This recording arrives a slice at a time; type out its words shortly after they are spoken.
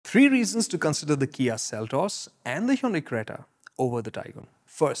Three reasons to consider the Kia Seltos and the Hyundai Creta over the Taigun.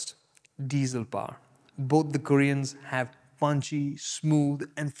 First, diesel power. Both the Koreans have punchy,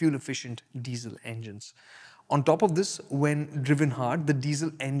 smooth and fuel-efficient diesel engines. On top of this, when driven hard, the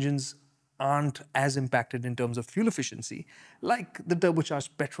diesel engines aren't as impacted in terms of fuel efficiency like the turbocharged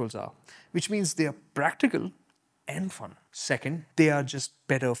petrols are, which means they are practical and fun. Second, they are just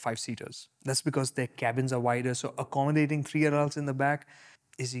better five-seaters. That's because their cabins are wider, so accommodating three adults in the back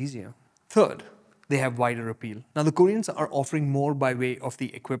is easier. Third, they have wider appeal. Now, the Koreans are offering more by way of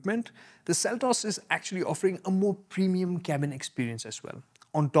the equipment. The Seltos is actually offering a more premium cabin experience as well.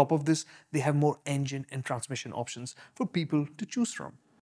 On top of this, they have more engine and transmission options for people to choose from.